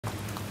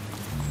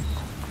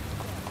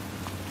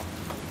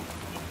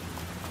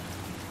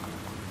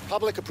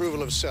Public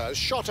approval of SIRS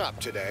shot up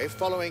today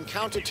following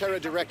Counter-Terror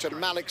Director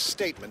Malik's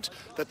statement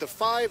that the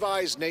Five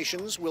Eyes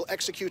nations will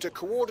execute a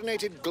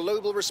coordinated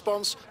global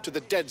response to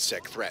the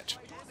DedSec threat.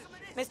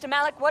 Mr.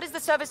 Malik, what is the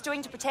service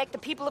doing to protect the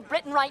people of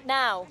Britain right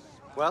now?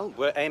 Well,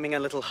 we're aiming a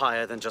little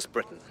higher than just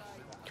Britain.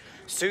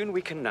 Soon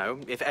we can know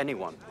if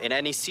anyone in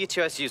any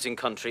CTOS-using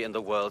country in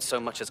the world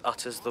so much as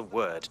utters the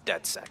word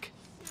DedSec.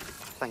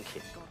 Thank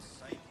you.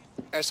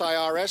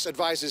 SIRS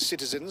advises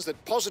citizens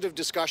that positive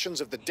discussions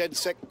of the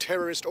DedSec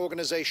terrorist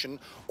organization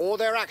or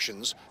their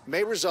actions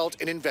may result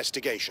in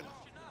investigation.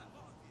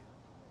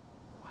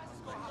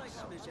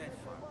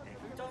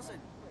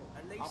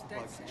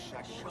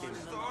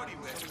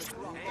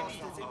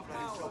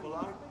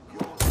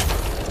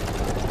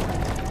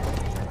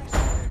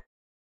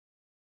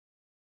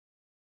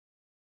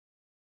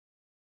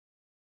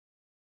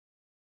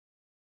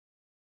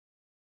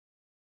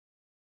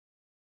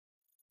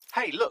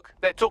 Hey, look,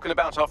 they're talking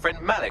about our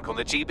friend Malik on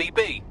the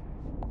GBB.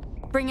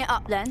 Bring it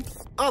up, then.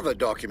 Other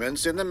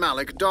documents in the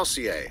Malik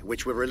dossier,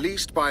 which were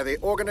released by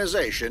the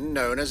organization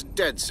known as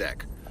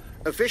DedSec.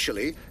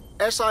 Officially,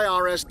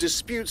 SIRS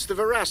disputes the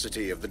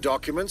veracity of the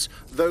documents,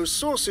 though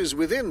sources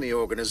within the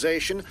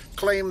organization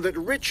claim that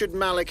Richard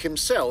Malik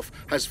himself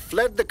has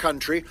fled the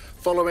country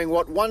following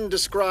what one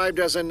described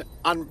as an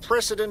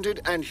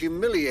unprecedented and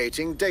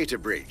humiliating data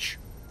breach.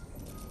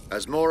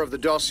 As more of the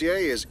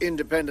dossier is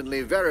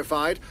independently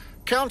verified,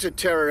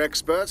 counter-terror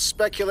experts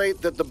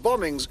speculate that the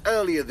bombings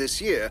earlier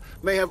this year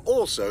may have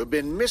also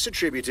been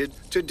misattributed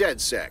to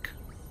DedSec.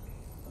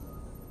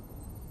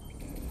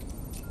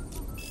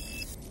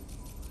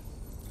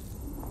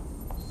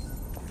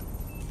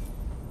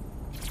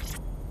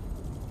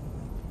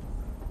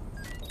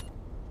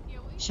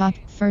 Shop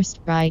first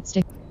right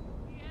stick.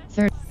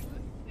 Third.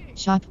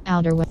 Shop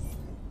outer way.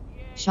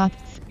 Shop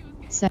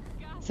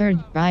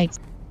third right.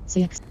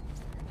 6.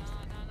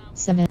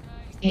 7.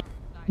 8.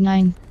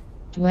 9.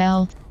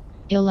 12.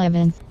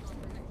 11th.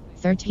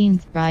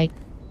 13th right.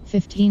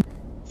 15th.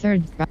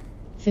 Third right.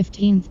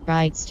 15th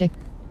right stick.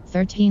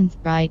 13th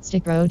right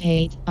stick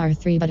rotate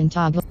R3 button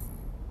toggle.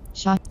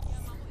 Shop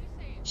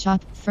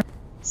first.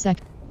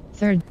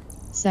 Third.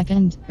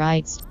 Second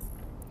right.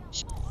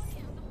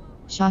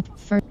 Shop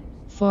first.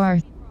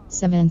 4th,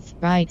 7th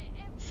right,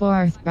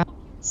 4th right,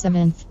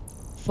 7th,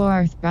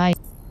 4th right,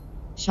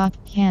 shop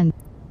hand,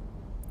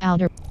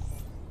 outer,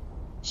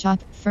 shop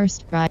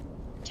first right,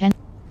 10,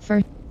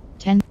 first,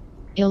 10,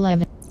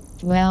 11,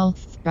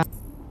 12th right,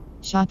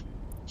 shop,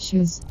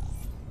 shoes,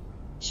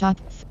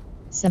 shop,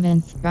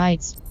 7th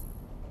right,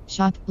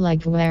 shop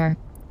legwear,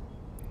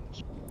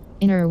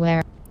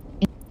 innerwear,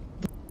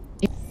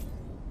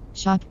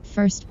 shop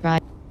first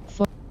right,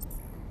 4,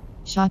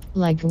 shop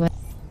legwear.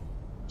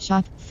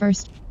 Shop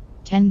first,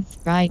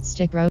 10th right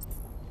stick road.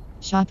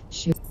 Shop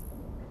shoe.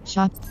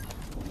 Shop.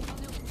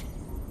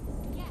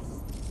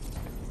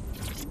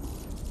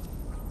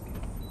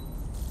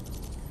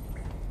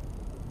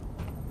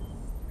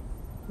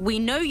 We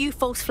know you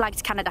false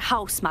flagged Canada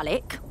House,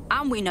 Malik,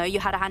 and we know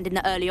you had a hand in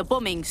the earlier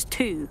bombings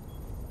too.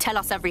 Tell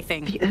us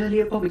everything. The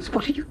earlier bombings?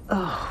 What are you...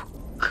 Oh,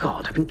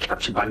 God, I've been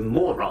captured by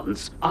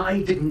morons.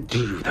 I didn't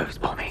do those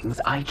bombings.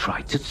 I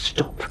tried to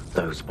stop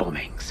those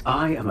bombings.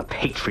 I am a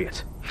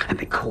patriot. And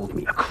they called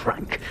me a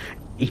crank,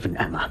 even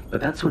Emma.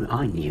 But that's when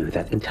I knew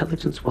that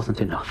intelligence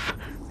wasn't enough.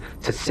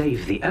 To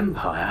save the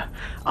Empire,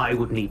 I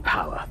would need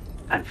power,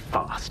 and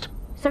fast.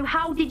 So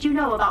how did you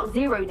know about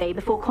Zero Day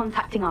before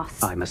contacting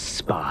us? I'm a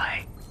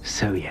spy.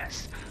 So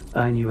yes,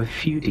 I knew a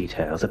few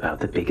details about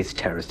the biggest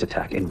terrorist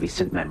attack in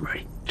recent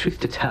memory. Truth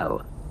to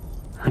tell,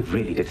 I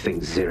really did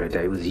think Zero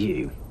Day was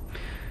you.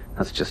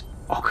 That's just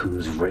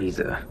Occam's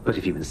razor. But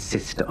if you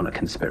insist on a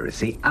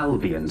conspiracy,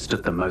 Albion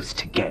stood the most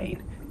to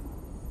gain.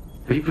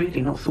 Have you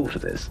really not thought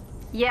of this?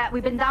 Yeah,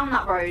 we've been down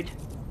that road.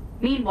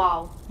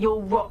 Meanwhile,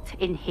 you'll rot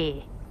in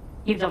here.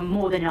 You've done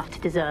more than enough to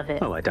deserve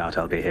it. Oh, I doubt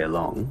I'll be here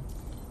long.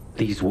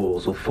 These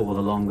walls will fall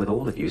along with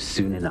all of you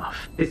soon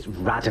enough. This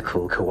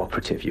radical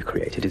cooperative you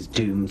created is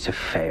doomed to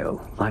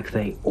fail, like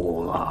they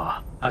all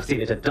are. I've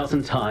seen it a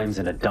dozen times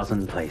in a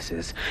dozen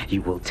places.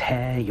 You will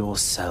tear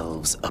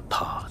yourselves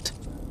apart.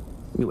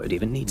 You won't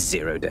even need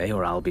Zero Day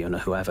or Albion or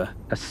whoever.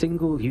 A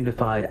single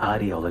unified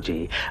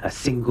ideology, a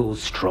single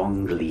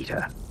strong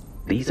leader.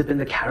 These have been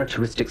the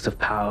characteristics of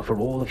power for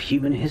all of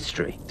human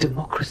history.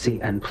 Democracy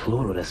and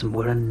pluralism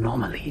were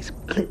anomalies,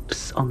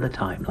 blips on the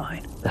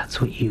timeline.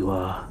 That's what you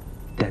are,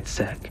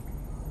 DedSec.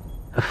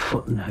 A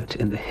footnote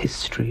in the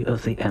history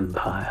of the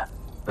Empire.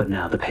 But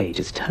now the page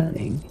is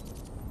turning,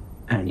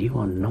 and you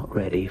are not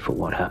ready for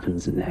what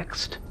happens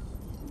next.